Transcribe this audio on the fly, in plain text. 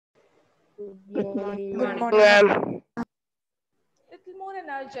Good morning, Good ma'am. morning, ma'am. Little more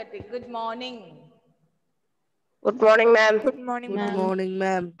energetic. Good morning. Good morning, ma'am. Good morning, Good ma'am. morning,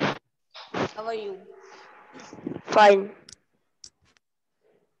 ma'am. How are you? Fine.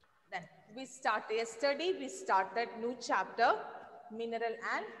 Then we started new chapter, mineral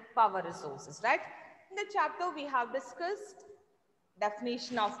and power resources, right? In the chapter we have discussed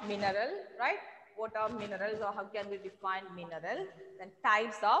definition of mineral, right? What are minerals or how can we define mineral? Then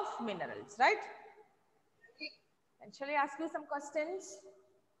types of minerals, right? And shall I ask you some questions?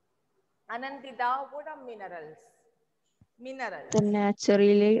 Anandita, what are minerals? Minerals. The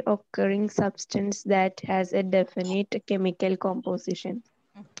naturally occurring substance that has a definite chemical composition.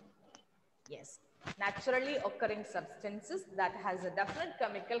 Yes, naturally occurring substances that has a definite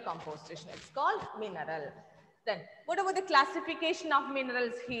chemical composition. It's called mineral. Then, what about the classification of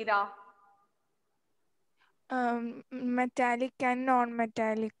minerals, Hira? Metallic and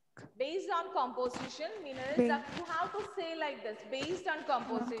non-metallic. Based on composition, minerals are, you have to say like this, based on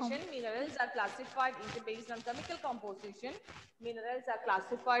composition, minerals are classified into, based on chemical composition, minerals are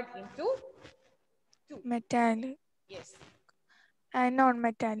classified into two. Metallic Yes. and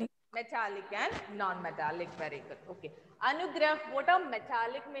non-metallic. Metallic and non-metallic, very good. Okay. Anugrah, what are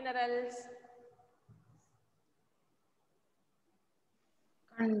metallic minerals?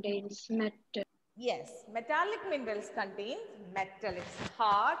 Contains metal. Yes, metallic minerals contain metal. It's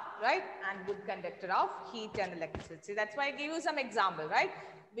hard, right? And good conductor of heat and electricity. That's why I gave you some example, right?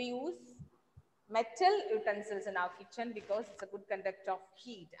 We use metal utensils in our kitchen because it's a good conductor of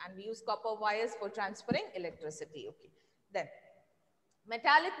heat. And we use copper wires for transferring electricity. Okay. Then,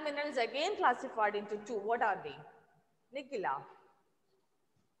 metallic minerals again classified into two. What are they? Nikhila.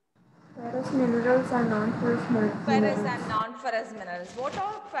 Ferrous minerals and non-ferrous minerals. Ferrous and non-ferrous minerals. What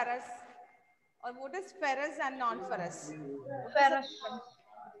are ferrous? Or what is ferrous and non-ferrous? Ferrous.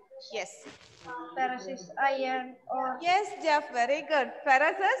 Yes. Ferrous is iron or Yes, Jeff, very good.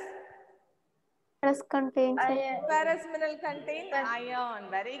 Ferrous is? Ferrous contains iron. Ferrous mineral contain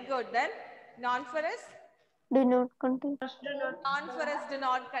iron. Very good. Then non-ferrous? do not contain. Non-ferrous do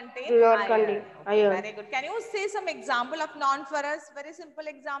not contain Do not iron. contain Okay, iron. very good. Can you say some example of non-ferrous? Very simple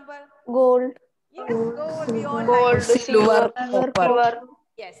example. Gold, Yes, gold. We all Gold, like silver, copper. copper.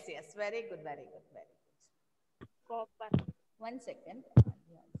 Yes, yes. Very good, very good, very good. copper. 1 second.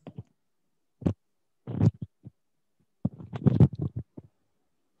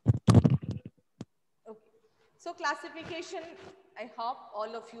 Okay. So classification, I hope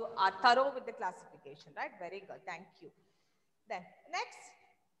all of you are thorough with the classification, right? Very good. Thank you. Then next,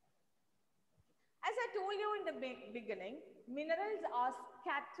 as I told you in the beginning, minerals are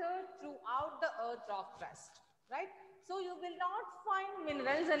scattered throughout the earth rock crust, right? So you will not find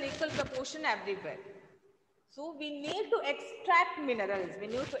minerals in equal proportion everywhere. So we need to extract minerals. We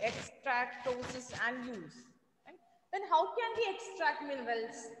need to extract, process and use. Right? Then how can we extract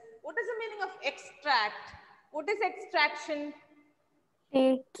minerals? What is the meaning of extract? What is extraction?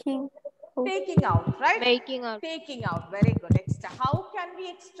 Taking out. Taking out, right? Making out. Taking out, very good. How can we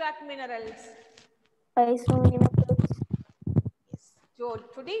extract minerals? By strong methods. Yes. So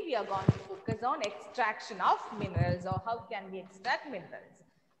today we are going to focus on extraction of minerals, or how can we extract minerals.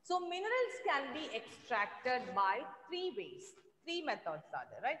 So minerals can be extracted by three ways. Three methods are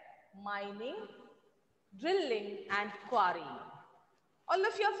there, right? Mining, drilling and quarrying. All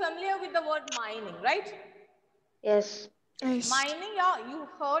of you are familiar with the word mining, right? Yes. Yes. Mining, yeah, you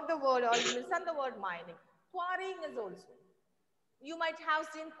heard the word or you listened the word mining. Quarrying is also. You might have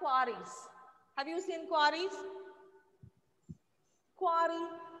seen quarries. Have you seen quarries? Quarry.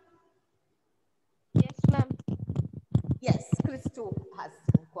 Yes, ma'am. Yes, Christo has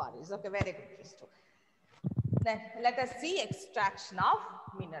seen quarries. Okay, very good, Christo. Then let us see extraction of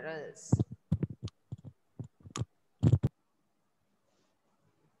minerals.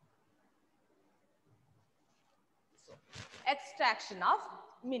 So, extraction of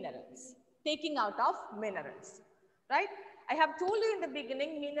minerals, taking out of minerals, right? I have told you in the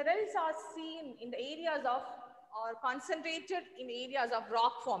beginning, minerals are seen in the areas of or concentrated in areas of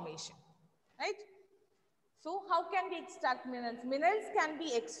rock formation, right? So how can we extract minerals? Minerals can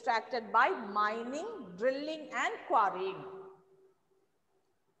be extracted by mining, drilling and quarrying.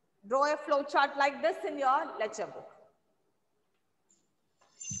 Draw a flow chart like this in your lecture book.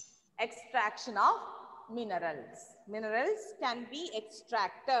 Extraction of minerals. Minerals can be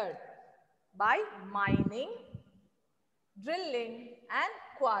extracted by mining, drilling and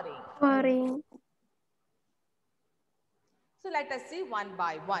quarrying. Quarrying. So let us see one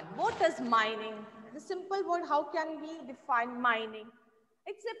by one. What is mining? The simple word, how can we define mining?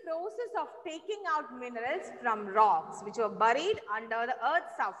 It's a process of taking out minerals from rocks which were buried under the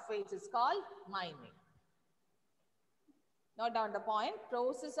earth's surface. It's called mining. Note down the point.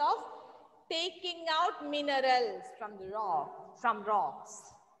 Process of taking out minerals from the from rocks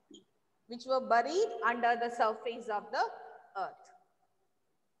which were buried under the surface of the earth.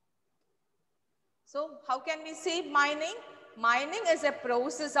 So how can we say mining? Mining is a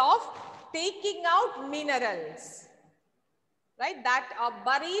process of taking out minerals, right, that are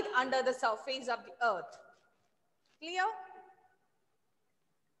buried under the surface of the earth. Clear?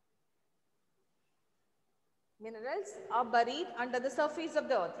 Minerals are buried under the surface of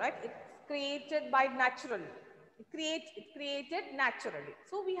the earth, right? It's created by naturally. It created naturally.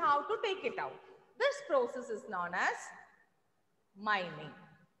 So we have to take it out. This process is known as mining.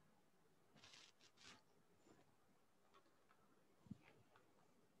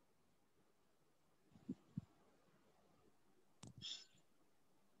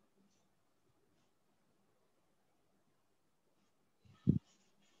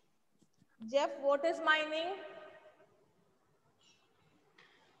 Jeff, what is mining?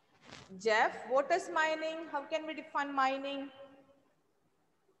 Jeff, what is mining? How can we define mining?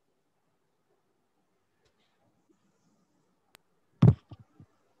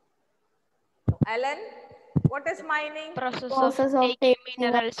 Ellen, what is mining? Process of taking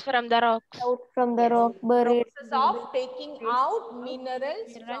Minerals from the rocks. out from the Yes, rock buried. process of taking out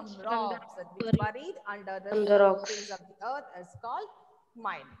minerals from from the rocks that is buried buried under the From the rocks. surface of the earth is called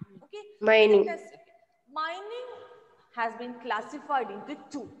mining. Okay, Mining. let us mining has been classified into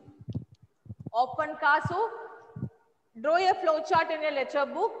two. Open cast. So draw a flow chart in your lecture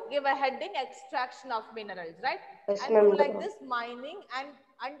book, give a heading extraction of minerals, right? Yes, And do ma'am. like this mining, and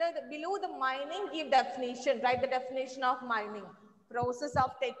below the mining give definition, write the definition of mining. Process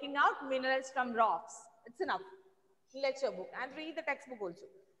of taking out minerals from rocks. It's enough. Lecture book and read the textbook also.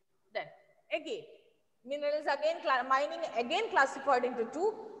 Then again, minerals again, mining again classified into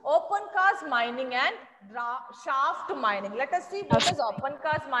two. Open cast mining and shaft mining. Let us see what is open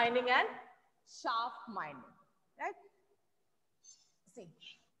cast mining and shaft mining, right? See,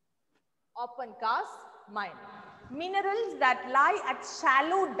 open cast mining. Minerals that lie at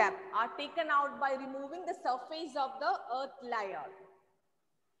shallow depth are taken out by removing the surface of the earth layer.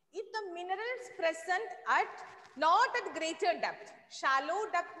 If the minerals present at not at greater depth, shallow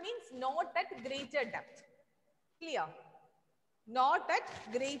depth means not at greater depth. Clear? Not at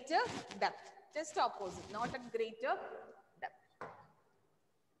greater depth. Just opposite, not at greater depth.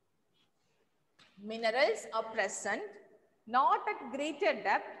 Minerals are present not at greater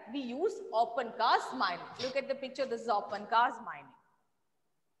depth, we use open cast mining. Look at the picture, this is open cast mining.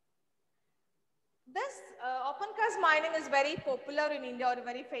 This open cast mining is very popular in India or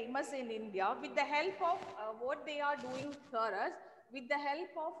very famous in India with the help of what they are doing for us, with the help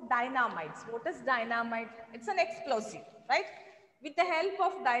of dynamites. What is dynamite? It's an explosive, right? With the help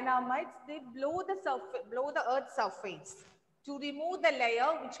of dynamites, they blow the earth's surface to remove the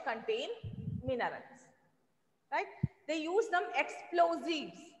layer which contain minerals, right? They use some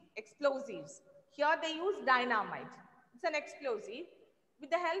explosives. Here they use dynamite. It's an explosive. With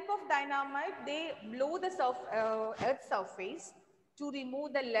the help of dynamite, they blow the earth's surface to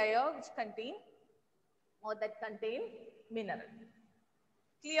remove the layer which contain mineral.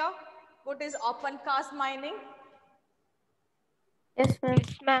 Clear? What is open cast mining? Yes, ma'am.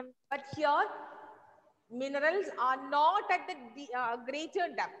 Yes, ma'am. But here, minerals are not at the greater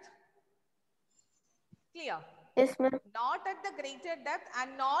depth. Clear? Yes, ma'am. Not at the greater depth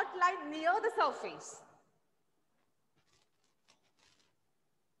and not lie near the surface.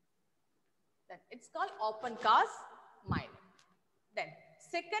 Then it's called open cast mining. Then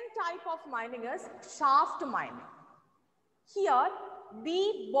second type of mining is shaft mining. Here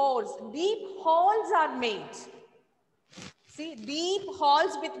deep holes are made. See, deep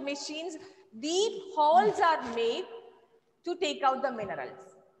holes with machines, deep holes are made to take out the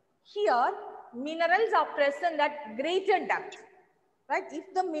minerals. Here minerals are present at greater depth, right?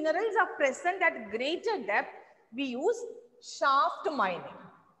 If the minerals are present at greater depth, we use shaft mining.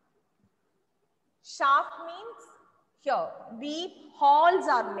 Shaft means here deep holes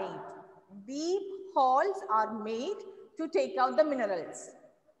are made. Deep holes are made to take out the minerals.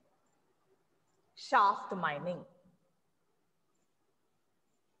 Shaft mining.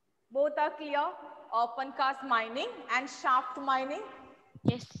 Both are clear? Open cast mining and shaft mining.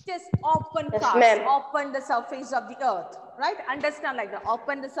 Yes. Just open Yes, cast, ma'am. open the surface of the earth, right? Understand like that,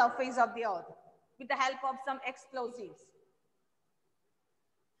 open the surface of the earth with the help of some explosives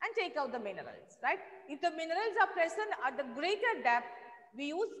and take out the minerals, right? If the minerals are present at the greater depth, we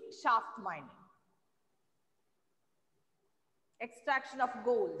use shaft mining. extraction of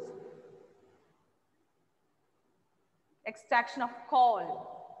gold, extraction of coal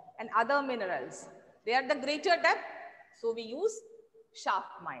and other minerals. They are the greater depth, so we use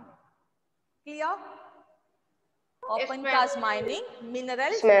shaft mining. Clear? Open cast mining,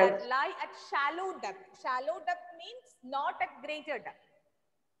 minerals Yes, ma'am. that lie at shallow depth. Shallow depth means not at greater depth.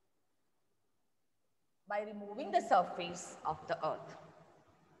 By removing the surface of the earth.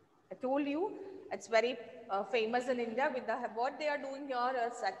 I told you it's very famous in India. With what they are doing here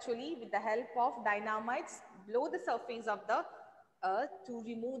is actually with the help of dynamites below the surface of the earth to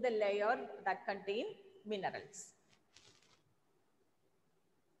remove the layer that contain minerals.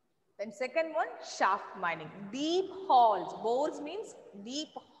 Then second one, shaft mining. Deep holes. Bores means deep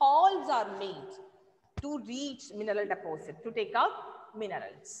holes are made to reach mineral deposit, to take out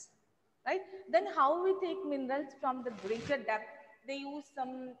minerals. Right? Then how we take minerals from the greater depth? They use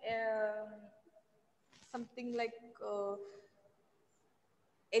something like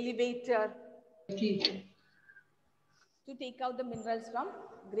elevator to take out the minerals from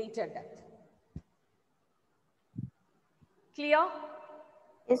greater depth. Clear?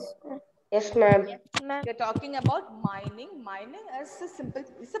 Yes, ma'am. Yes, ma'am. Ma'am. You're talking about mining. Mining is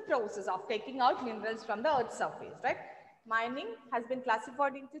a process of taking out minerals from the earth's surface, right? Mining has been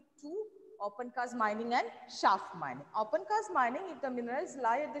classified into two: open cast mining and shaft mining. Open cast mining, if the minerals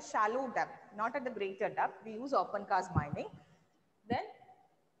lie at the shallow depth, not at the greater depth, we use open cast mining. Then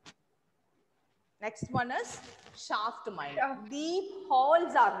next one is shaft mining. Deep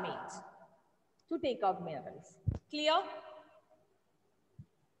holes are made to take out minerals. Clear?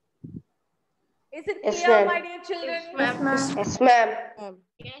 Is it Yes, clear, ma'am. my dear children? Yes, ma'am. Yes, ma'am.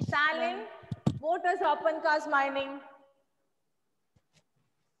 Saling, what is open cast mining?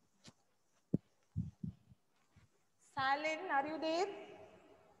 Salin, are you there?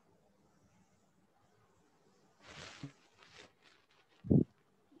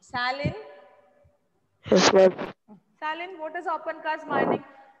 Salin? Yes, ma'am. Salin, what is open cast mining?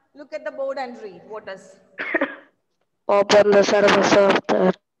 Look at the board and read. What is? Open the surface of the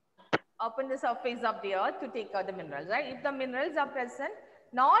earth. Open the surface of the earth to take out the minerals, right? If the minerals are present,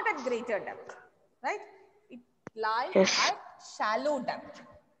 not at greater depth, right? It lies Yes. at shallow depth.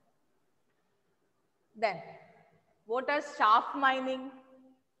 Then, what is shaft mining?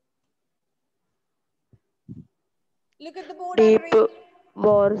 Look at the board and Deep read.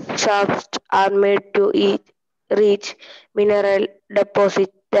 bore shafts are made to reach mineral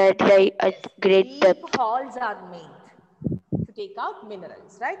deposits that lie Yes, at great deep depth. holes are made to take out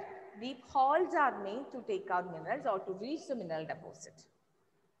minerals, right? Deep holes are made to take out minerals or to reach the mineral deposit.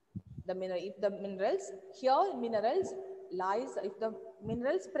 If the minerals if the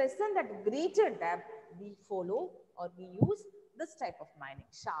minerals present at greater depth, we follow or we use this type of mining,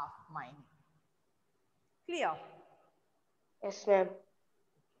 shaft mining. Clear? Yes, ma'am.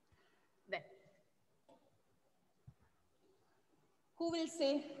 Then, who will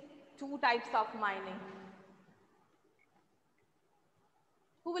say two types of mining?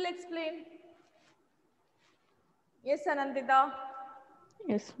 Who will explain? Yes, Anandita.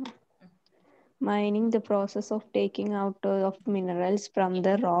 Yes, ma'am. Mining, the process of taking out of minerals from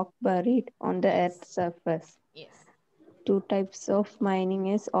the rock buried on the Yes. earth's surface. Yes. Two types of mining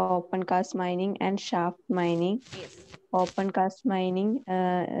is open cast mining and shaft mining. Yes. Open cast mining,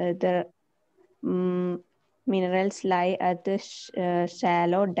 the minerals lie at the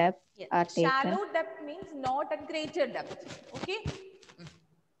shallow depth Yes. are taken, Shallow depth means not at greater depth. Okay.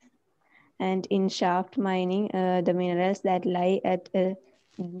 and in shaft mining, the minerals that lie at a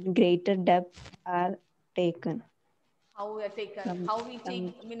greater depth are taken. How we are taken? From, How we from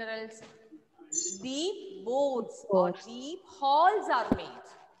take minerals? Deep bores or pores. deep holes are made.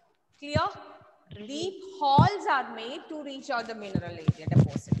 Clear? Deep holes are made to reach out the mineral area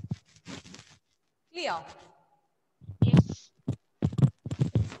deposit. Clear? Yes.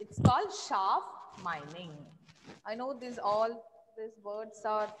 It's called shaft mining. I know these words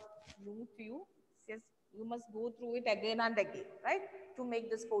are new to you. Yes, you must go through it again and again, right? To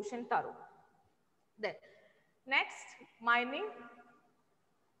make this portion thorough. Then, next, mining.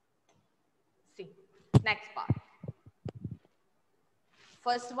 See, next part.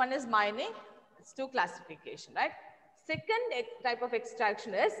 First one is mining. It's two classification, right? Second type of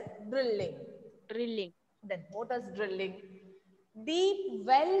extraction is drilling. Drilling. Then what is drilling? Deep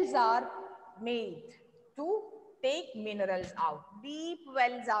wells are made to take minerals out. Deep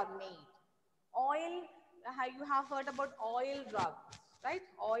wells are made. Oil, you have heard about oil drugs, right?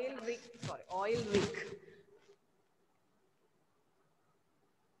 Oil rig.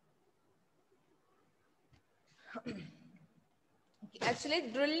 Actually,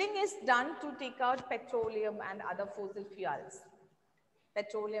 drilling is done to take out petroleum and other fossil fuels.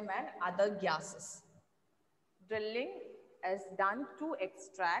 petroleum and other gases. Drilling is done to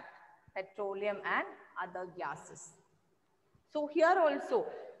extract petroleum and other gases. So here also,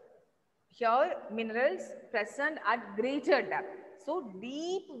 here minerals present at greater depth. So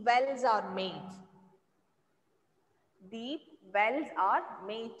deep wells are made. Deep wells are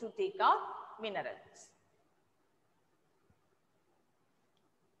made to take out minerals.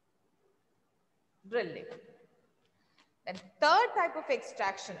 Drilling. Then third type of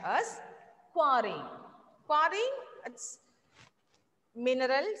extraction is quarrying. Quarrying, it's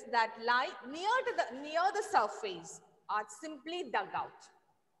minerals that lie near the surface are simply dug out.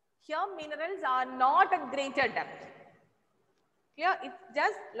 Here minerals are not at greater depth. Here it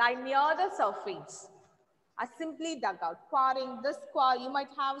just lie near the surface, are simply dug out. Quarrying, this quarry, you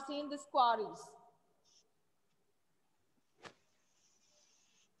might have seen this quarries.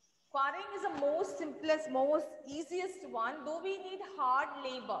 Quarrying is the most simplest, most easiest one, though we need hard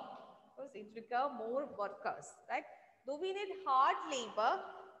labor, because it requires more workers, right? Though we need hard labor,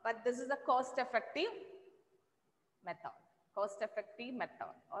 but this is a cost-effective method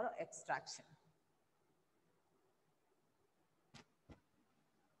or extraction.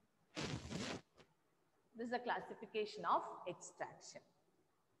 This is a classification of extraction.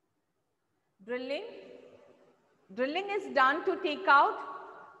 Drilling. Drilling is done to take out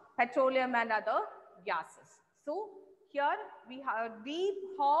petroleum and other gases. So here we have deep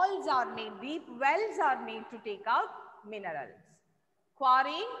holes are made, deep wells are made to take out minerals.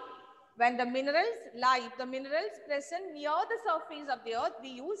 Quarrying, when the minerals lie, the minerals present near the surface of the earth, we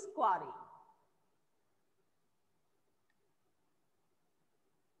use quarry.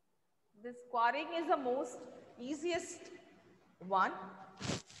 This quarrying is the most easiest one,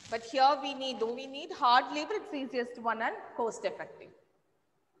 but here we need hard labor, it's the easiest one and cost effective.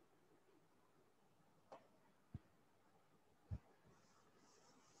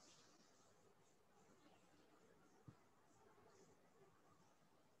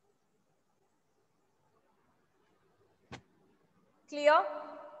 Clear?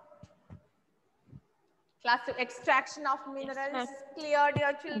 Class of extraction of minerals. Yes, Clear,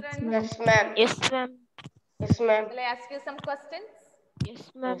 dear children? Yes, ma'am. Yes, ma'am. Yes, ma'am. Shall I ask you some questions? Yes,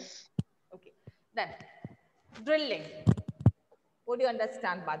 ma'am. Yes. Okay. Then, drilling. What do you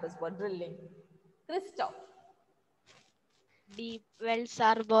understand by this word drilling? Christoph. Deep wells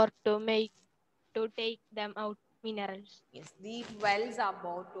are bored to take them out minerals. Yes, deep wells are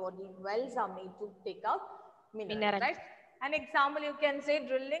bored or deep wells are made to take out minerals, right? An example you can say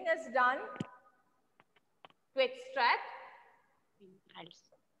drilling is done to extract Minerals.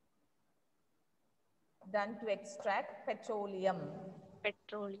 Done to extract petroleum.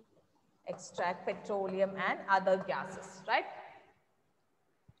 Petroleum. Extract petroleum and other gases, right?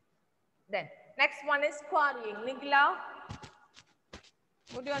 Then next one is quarrying. Nigla,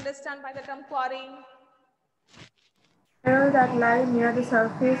 what do you understand by the term quarrying? Minerals that lie near the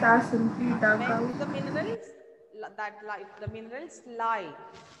surface are simply dug out. When the minerals lie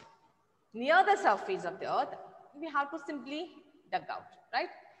near the surface of the earth, we have to simply dug out, right?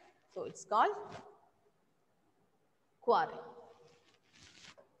 So it's called quarry.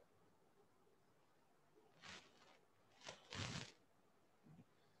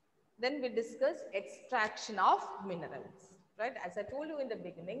 Then we discuss extraction of minerals, right? As I told you in the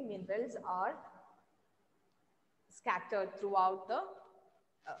beginning, minerals are scattered throughout the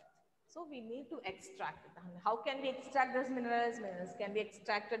earth. So we need to extract it. And how can we extract those minerals? Minerals can be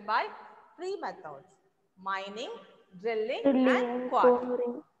extracted by three methods: mining, drilling, and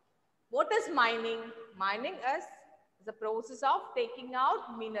quarrying. What is mining? Mining is the process of taking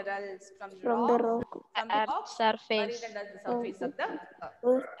out minerals from the rock Surface. buried under the surface of the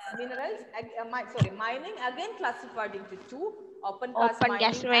earth. Minerals, mining again classified into two: open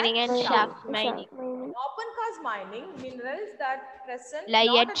cast mining and shaft mining. Open cast mining, minerals that present Lie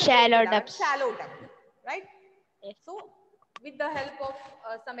not at at the shallow greater depths. shallow depth, right? Yes. So with the help of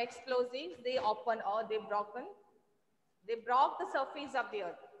some explosives, they broke the surface of the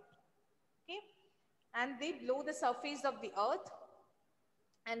earth. Okay, and they blow the surface of the earth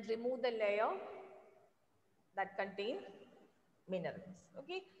and remove the layer that contain minerals.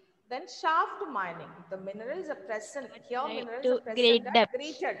 Okay, then shaft mining. The minerals are present here. Minerals are present at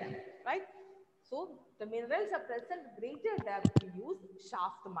greater depth, right? So the minerals are present at greater depth. We use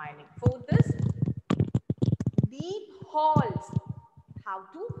shaft mining. For this, deep holes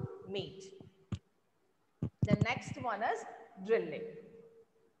have to meet. The next one is drilling.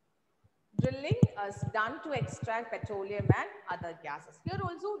 Drilling is done to extract petroleum and other gases. Here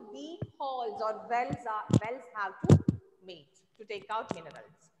also deep holes or wells have to meet to take out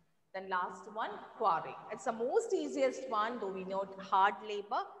minerals. Then last one, quarry. It's the most easiest one, though we know hard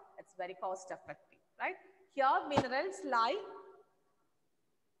labor. It's very cost effective, right? Here minerals lie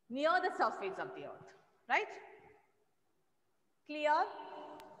near the surface of the earth, right? Clear?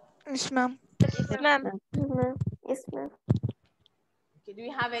 Yes, ma'am. Yes, ma'am. Yes, ma'am. Yes, ma'am. Okay, do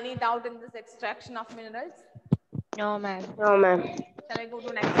you have any doubt in this extraction of minerals? No, ma'am. No, ma'am. Shall I go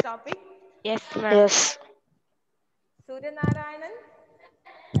to next topic? Yes, ma'am. Yes. Surya Narayanan?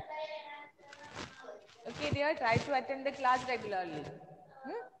 Okay, dear, try to attend the class regularly.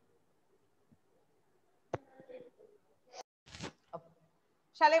 Hmm? Okay.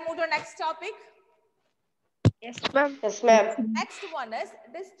 Shall I move to next topic? Yes, ma'am. Yes, ma'am. Next one is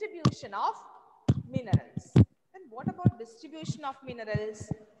distribution of minerals. Then what about distribution of minerals?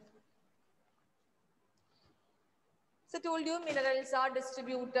 So I told you minerals are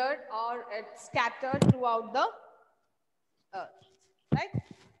distributed or scattered throughout the earth, right?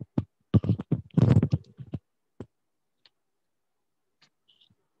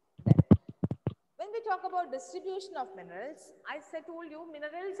 Then, when we talk about distribution of minerals, I told you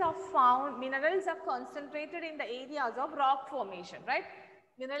minerals are concentrated in the areas of rock formation, right?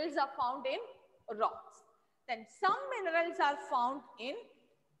 Minerals are found in rocks. Then some minerals are found in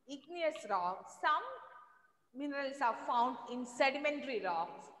igneous rocks, some minerals are found in sedimentary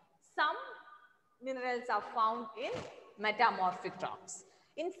rocks, some minerals are found in metamorphic rocks.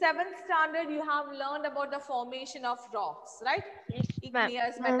 In 7th standard, you have learned about the formation of rocks, right? Yes, ma'am.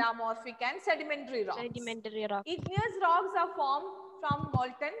 Igneous, metamorphic, and sedimentary rocks. Sedimentary rock. Igneous rocks are formed from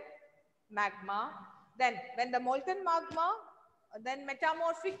molten magma. Then, when the molten magma, then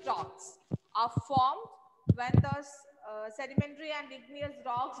metamorphic rocks are formed when the sedimentary and igneous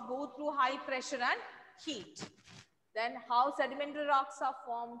rocks go through high pressure and heat. Then, how sedimentary rocks are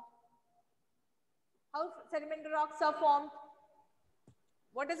formed? How sedimentary rocks are formed?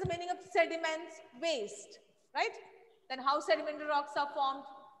 What is the meaning of sediments? Waste, right? Then how sedimentary rocks are formed?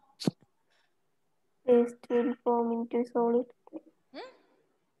 Waste will form into solid.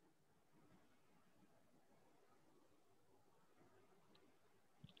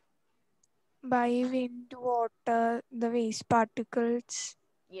 By wind, water, the waste particles.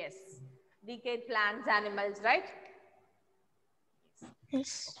 Yes. Decayed plants, animals, right?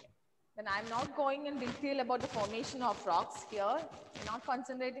 Yes. Okay. Then I'm not going in detail about the formation of rocks here. We're not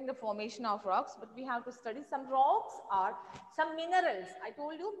concentrating the formation of rocks, but we have to study some rocks are some minerals. I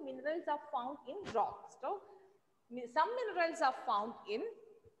told you minerals are found in rocks. So some minerals are found in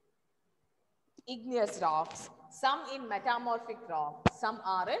igneous rocks, some in metamorphic rocks, some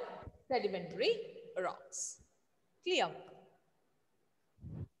are in sedimentary rocks. Clear?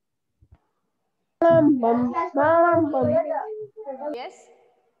 Yes?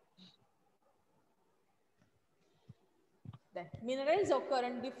 Then minerals occur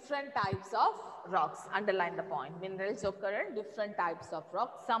in different types of rocks. Underline the point. Minerals occur in different types of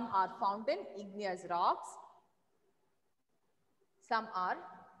rocks. Some are found in igneous rocks. Some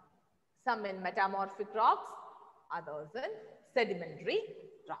in metamorphic rocks. Others in sedimentary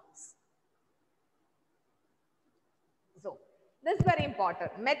rocks. So, this is very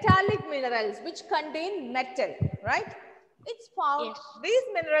important. Metallic minerals which contain metal, right? It's found, Yes. these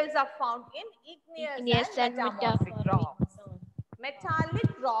minerals are found in igneous Igneous and and metamorphic rocks. metamorphic.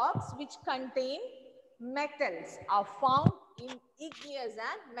 Metallic rocks which contain metals are found in igneous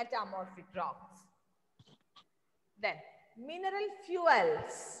and metamorphic rocks. Then, mineral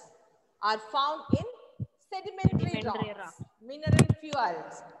fuels are found in sedimentary rocks. Mineral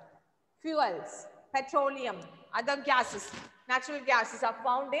fuels, petroleum, other gases, natural gases are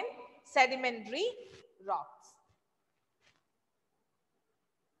found in sedimentary rocks.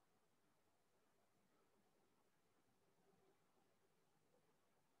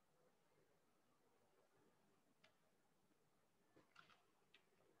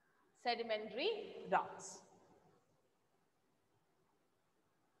 Sedimentary rocks.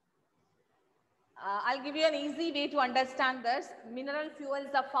 I'll give you an easy way to understand this. Mineral fuels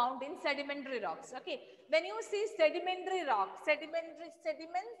are found in sedimentary rocks. Okay. When you see sedimentary rock, sediments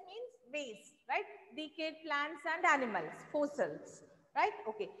means waste, right? Decayed plants and animals, fossils, right?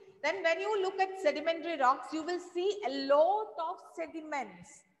 Okay. Then when you look at sedimentary rocks, you will see a lot of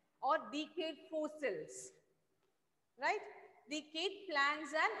sediments or decayed fossils, right? Decayed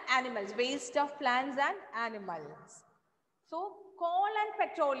plants and animals, waste of plants and animals. So coal and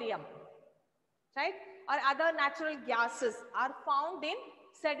petroleum, right, or other natural gases are found in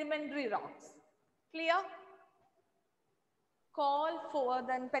sedimentary rocks. Clear? Coal,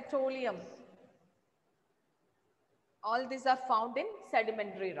 then petroleum. All these are found in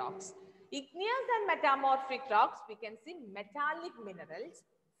sedimentary rocks. Igneous and metamorphic rocks, we can see metallic minerals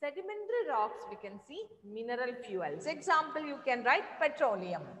Sedimentary rocks, we can see mineral fuels. Example, you can write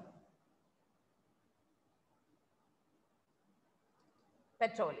petroleum.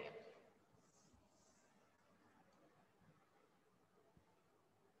 Petroleum.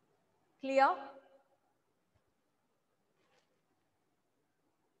 Clear?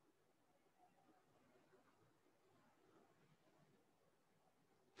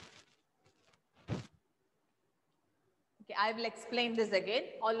 Okay, I will explain this again.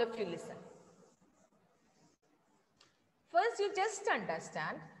 All of you listen. First, you just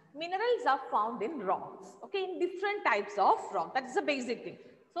understand minerals are found in rocks, okay, in different types of rock. That is the basic thing.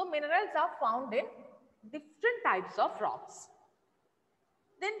 So, minerals are found in different types of rocks.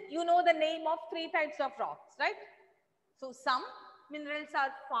 Then you know the name of 3 types of rocks, right? So, some minerals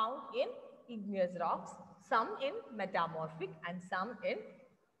are found in igneous rocks, some in metamorphic, and some in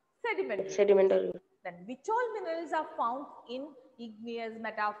sedimentary. Sedimentary. Then which all minerals are found in igneous,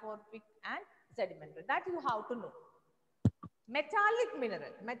 metamorphic, and sedimentary? That you have to know. Metallic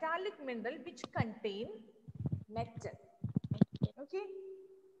mineral which contain metal. Okay?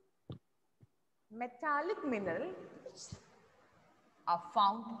 Metallic mineral are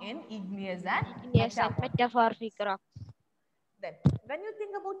found in igneous and Yes, and metamorphic. metaphoric rocks. Then, when you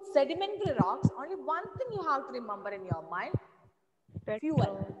think about sedimentary rocks, only one thing you have to remember in your mind: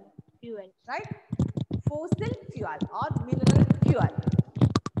 fuel. Fuels. Right? Fossil fuel or mineral fuel.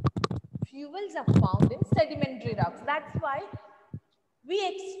 Fuels are found in sedimentary rocks. That's why we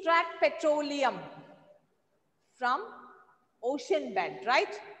extract petroleum from ocean bed,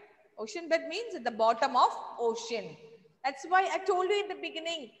 right? Ocean bed means at the bottom of ocean. That's why I told you in the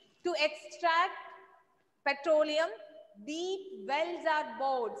beginning, to extract petroleum, deep wells are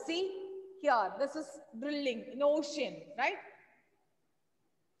bored. See here, this is drilling in ocean, right?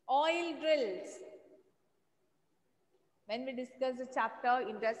 Oil drills. When we discuss the chapter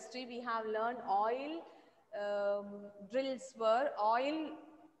industry, we have learned oil oil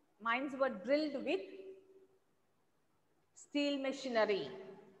mines were drilled with steel machinery.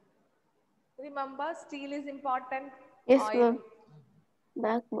 Remember, steel is important. Yes, Oil. ma'am.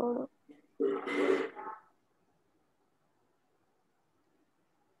 Backbone.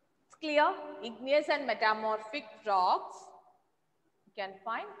 It's clear. Igneous and metamorphic rocks. You can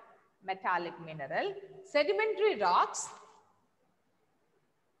find metallic mineral. Sedimentary rocks,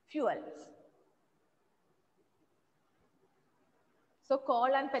 fuels. So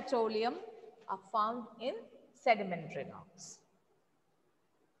coal and petroleum are found in sedimentary rocks.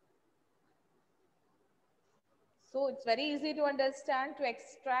 So it's very easy to understand. To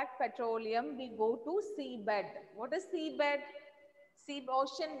extract petroleum, we go to seabed. What is seabed?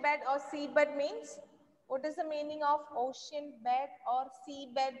 Ocean bed or seabed means? What is the meaning of ocean bed or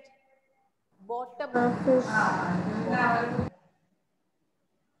seabed? Bottom.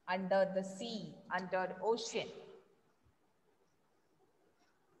 Under the sea, under the ocean.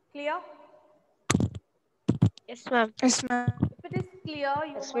 Clear? Yes, ma'am. Yes, ma'am. If it is clear,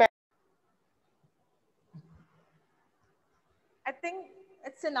 you Yes, might. ma'am. I think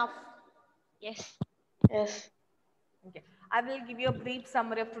it's enough. Yes. Yes. Okay. I will give you a brief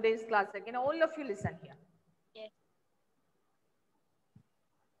summary of today's class again. All of you listen here. Yes.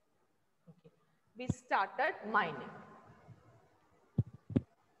 Okay. We started mining.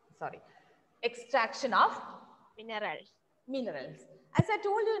 Extraction of Minerals. minerals. As I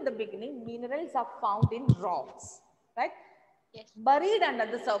told you in the beginning, minerals are found in rocks, right? Yes. Buried under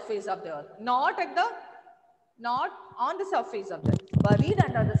the surface of the earth, not on the surface of the earth, buried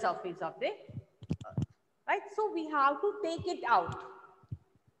under the surface of the earth, right? So we have to take it out.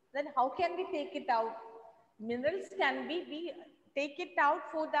 Then how can we take it out? Minerals can be, we take it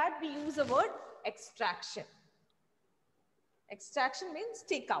out. For that we use the word extraction. Extraction means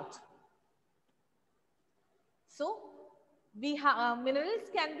take out. So we have minerals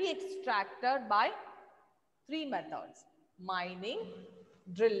can be extracted by 3 methods: mining,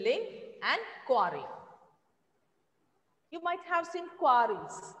 drilling, and quarrying. You might have seen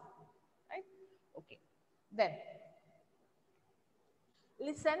quarries, right? Okay. Then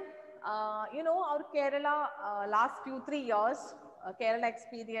listen, our Kerala last 3 years, Kerala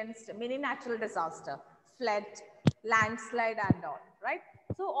experienced many natural disaster, flood, landslide, and all, right?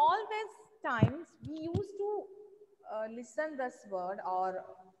 So all these times we used to listen this word or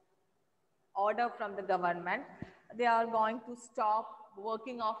order from the government. They are going to stop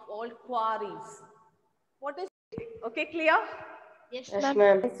working of all quarries. What is okay? Clear? Yes, Yes, ma'am.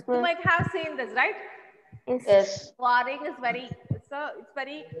 ma'am. Yes, You ma'am. might have seen this, right? Yes. Yes. Quarrying is very, it's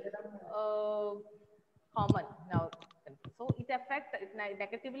very common now. So it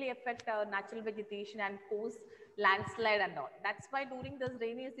negatively affect natural vegetation and cause landslide and all. That's why during this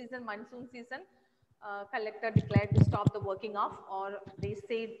rainy season, monsoon season, collector declared to stop the working of, or they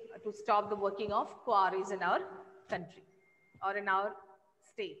say to stop the working of quarries in our country or in our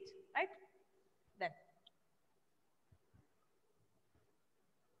state, right? Then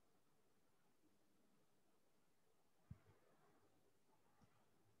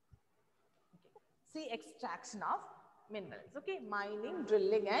see extraction of minerals. Okay, mining,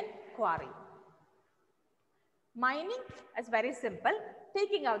 drilling, and quarry. Mining is very simple,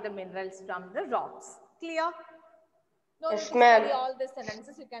 taking out the minerals from the rocks. Clear? No need to study all the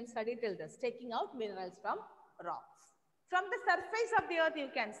sentences. You can study till this. Taking out minerals from rocks. From the surface of the earth, you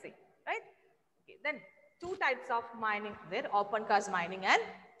can see, right? Okay, then two types of mining there: open cast mining and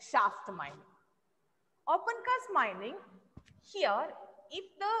shaft mining. Open cast mining, here, if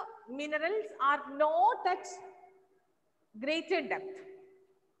the minerals are not at greater depth,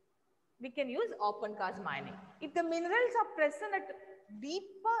 we can use open cast mining. If the minerals are present at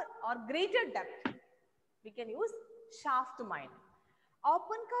deeper or greater depth, we can use shaft mining.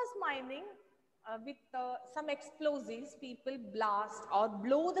 Open cast mining, with some explosives, people blast or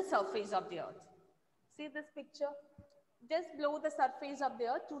blow the surface of the earth. See this picture? Just blow the surface of the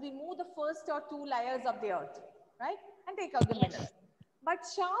earth to remove the first or two layers of the earth, right? And take out the mineral. But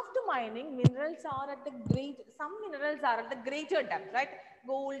shaft mining, minerals are at the some minerals are at the greater depth, right?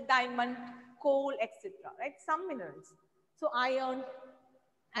 Gold, diamond, coal, etc., right? Some minerals. So iron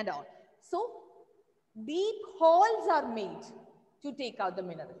and all. So deep holes are made to take out the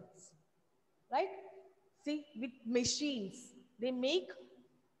minerals, right? See, with machines, they make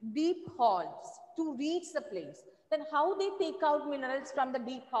deep holes to reach the place. Then how they take out minerals from the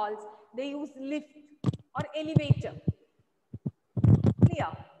deep holes? They use lift or elevator. Clear?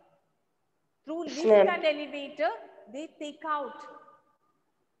 Through lift and elevator, they take out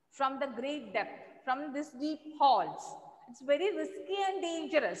from the great depth, from these deep holes. It's very risky and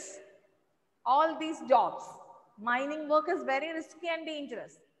dangerous. All these jobs, mining work is very risky and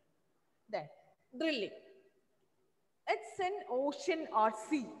dangerous. Then drilling. It's in ocean or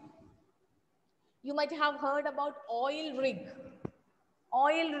sea. You might have heard about oil rig.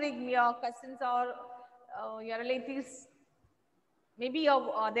 Oil rig, your cousins or your relatives, maybe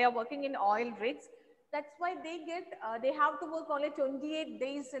they are working in oil rigs. That's why they have to work only 28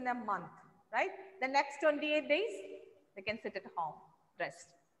 days in a month, right? The next 28 days, they can sit at home, rest,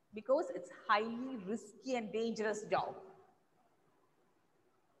 because it's highly risky and dangerous job.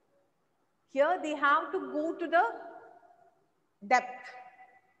 Here they have to go to the depth.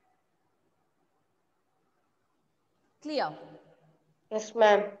 Clear? Yes,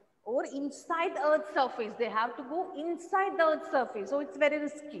 ma'am. Or inside the earth's surface. They have to go inside the earth's surface. So it's very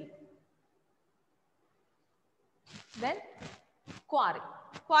risky. Then quarry.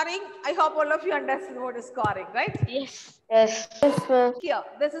 Quarrying, I hope all of you understand what is quarrying, right? Yes. Yes. Yes, ma'am. Here,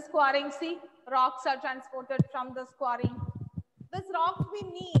 this is quarrying. See, rocks are transported from this quarry. This rocks we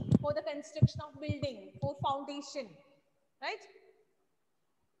need for the construction of building, for foundation, right?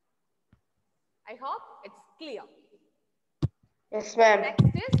 I hope it's clear. Yes, ma'am. Next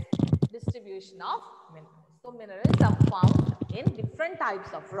is distribution of minerals. So minerals are found in different types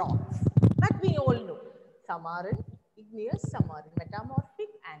of rocks that we all know. Some are in igneous, some are in metamorphic,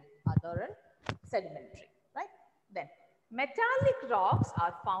 and other in sedimentary, right? Then metallic rocks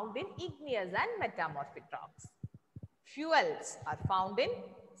are found in igneous and metamorphic rocks. Fuels are found in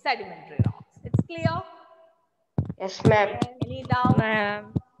sedimentary rocks. It's clear? Yes, ma'am. Any doubt?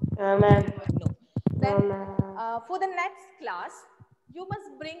 Ma'am. No, ma'am. No. Then No, ma'am. for the next class, you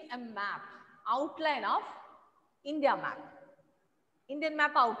must bring a map, outline of India map. Indian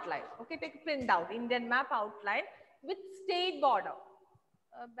map outline. Okay, take a print out. Indian map outline with state border.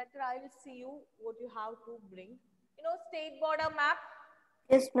 Better I will see you what you have to bring. You know state border map?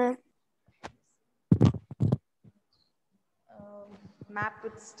 Yes, ma'am. Map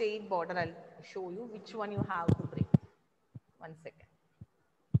with state border. I'll show you which one you have to bring. 1 second.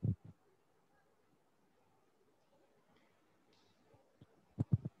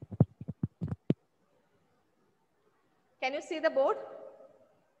 Can you see the board?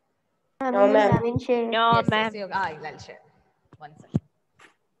 No, We ma'am. haven't shared. No, Yes, ma'am. yes. I'll share. 1 second.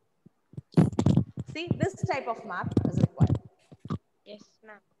 See, this type of map is required. Yes,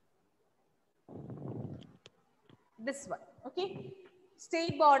 ma'am. This one, okay?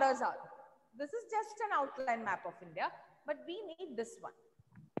 State borders are. This is just an outline map of India, but we need this one.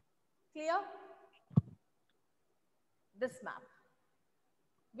 Clear? This map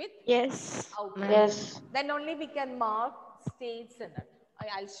with Yes. outline. Yes. Then only we can mark states in it.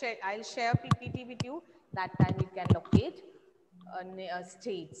 I'll share PPT with you. That time you can locate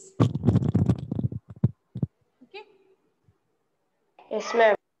states. Okay. Yes,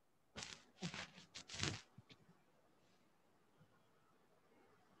 ma'am.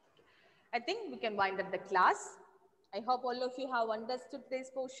 I think we can wind up the class. I hope all of you have understood this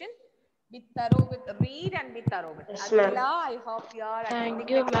portion. Be thorough with read and be thorough with Yes, ma'am. Agila. I hope you are Thank attending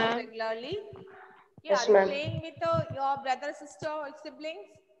the you, class ma'am. regularly. Yeah, Yes, are you ma'am. playing with your brother, sister, or siblings?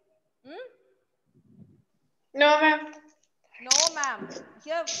 Hmm? No, ma'am. No, ma'am.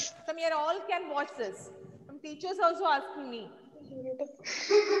 Here, from here, all can watch this. Some teachers also asking me.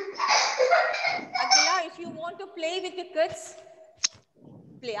 Agila, if you want to play with your kids,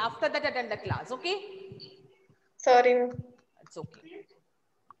 play. After that, attend the class. Okay? Sorry, ma'am. It's okay.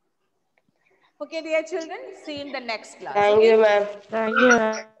 Okay, dear children. See you in the next class. Thank Okay? you, ma'am. Thank you,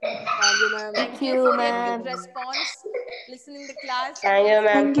 ma'am. Thank you, ma'am. Thank Thank you you, for your good ma'am. response. Listening the class. Thank you, See,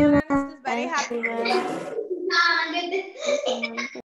 ma'am. Thank you, parents ma'am. is very Thank happy. you, ma'am. Thank you, ma'am.